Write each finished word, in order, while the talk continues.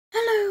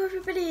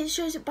everybody, it's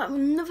Joseph back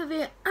with another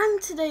video,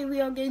 and today we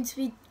are going to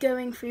be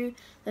going through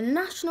the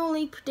National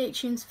League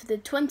predictions for the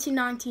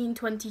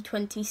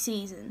 2019-2020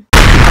 season.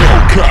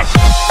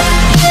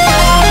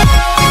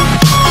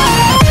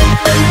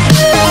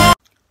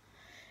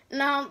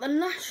 Now, the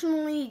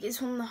National League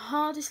is one of the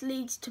hardest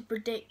leagues to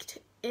predict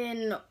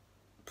in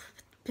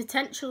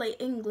potentially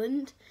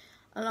England,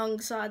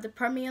 alongside the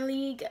Premier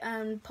League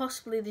and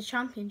possibly the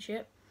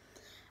Championship.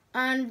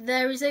 And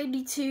there is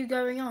only two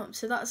going on,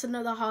 so that's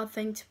another hard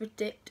thing to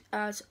predict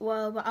as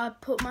well. But I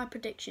put my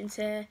predictions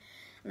here,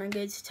 and I'm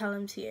going to tell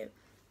them to you.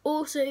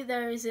 Also,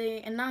 there is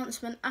an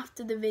announcement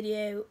after the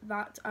video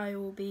that I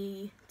will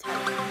be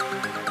telling you.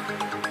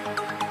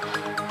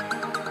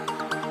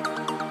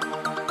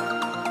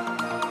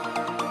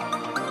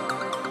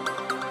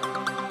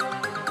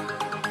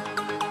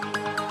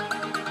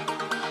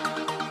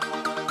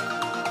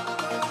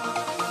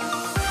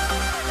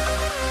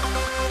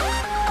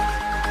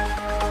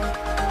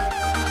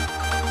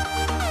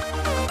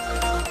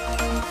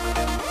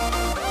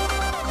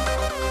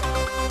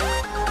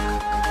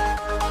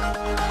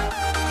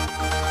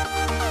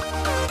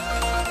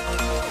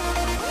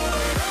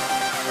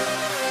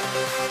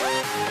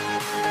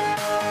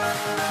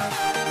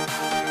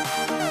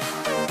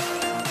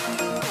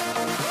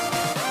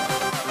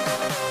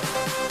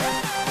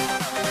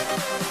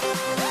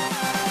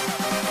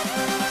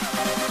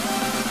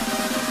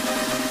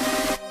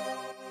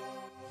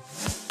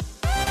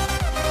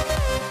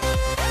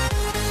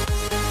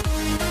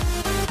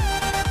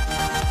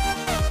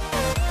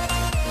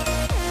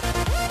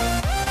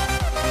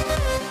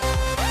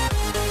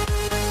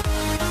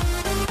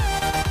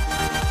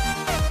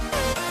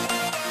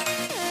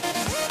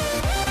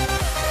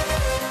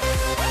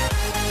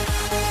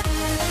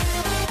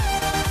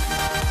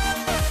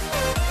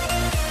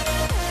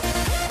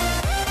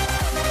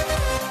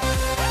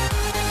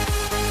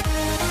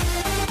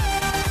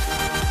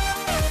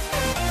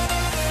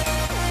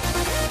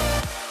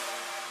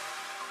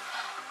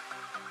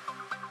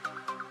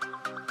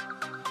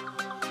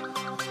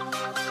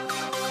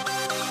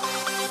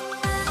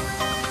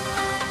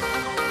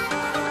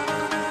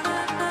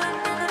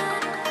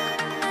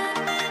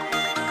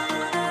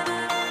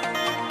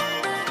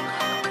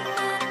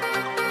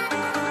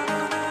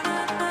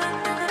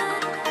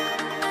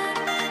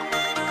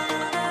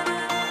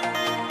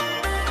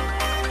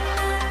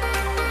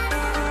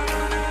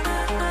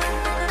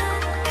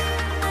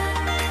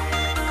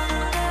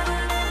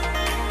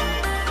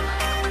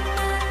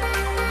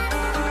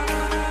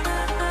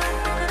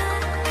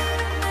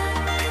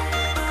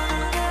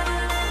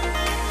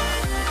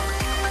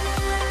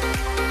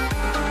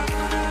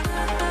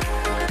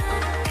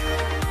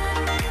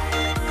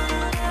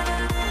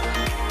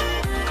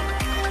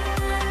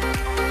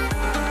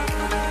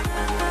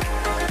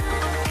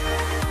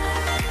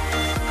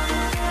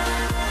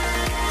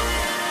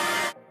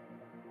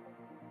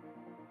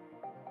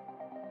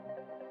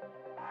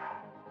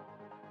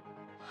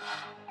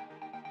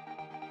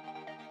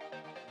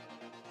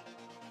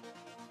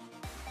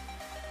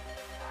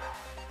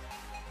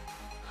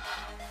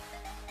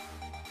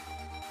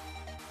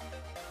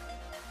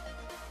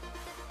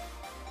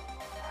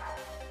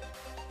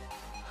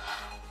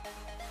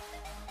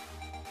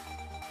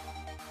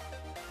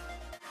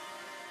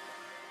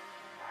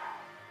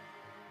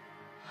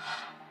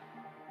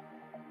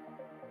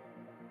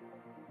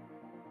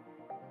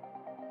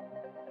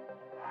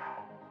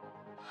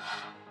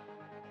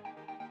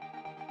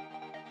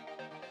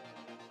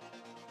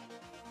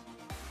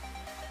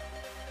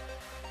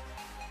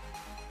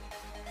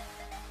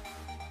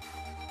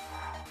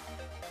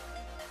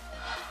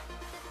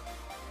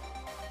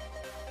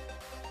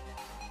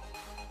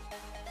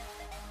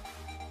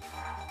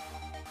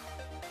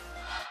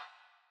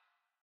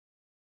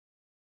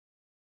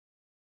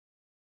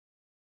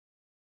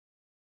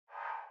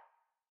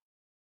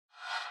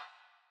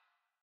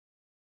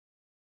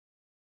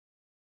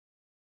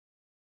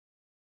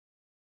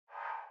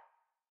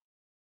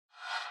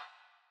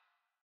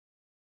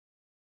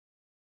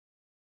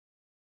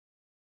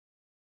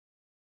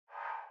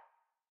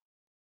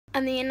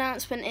 And the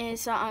announcement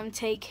is that I'm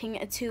taking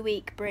a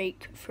 2-week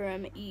break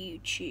from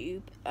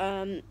YouTube.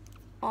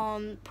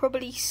 On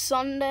probably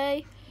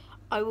Sunday,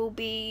 I will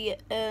be,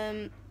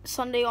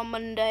 Sunday or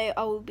Monday,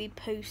 I will be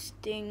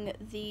posting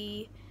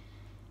the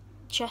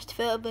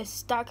Chesterfield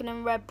vs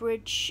Dagenham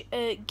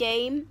Redbridge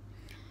game.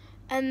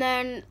 And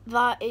then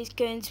that is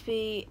going to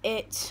be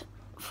it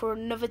for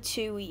another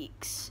 2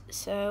 weeks.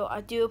 So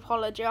I do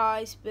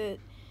apologise, but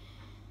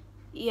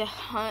yeah,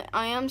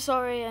 I am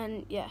sorry,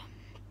 and yeah.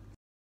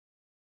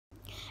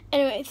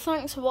 Anyway,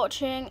 thanks for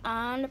watching,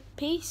 and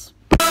peace.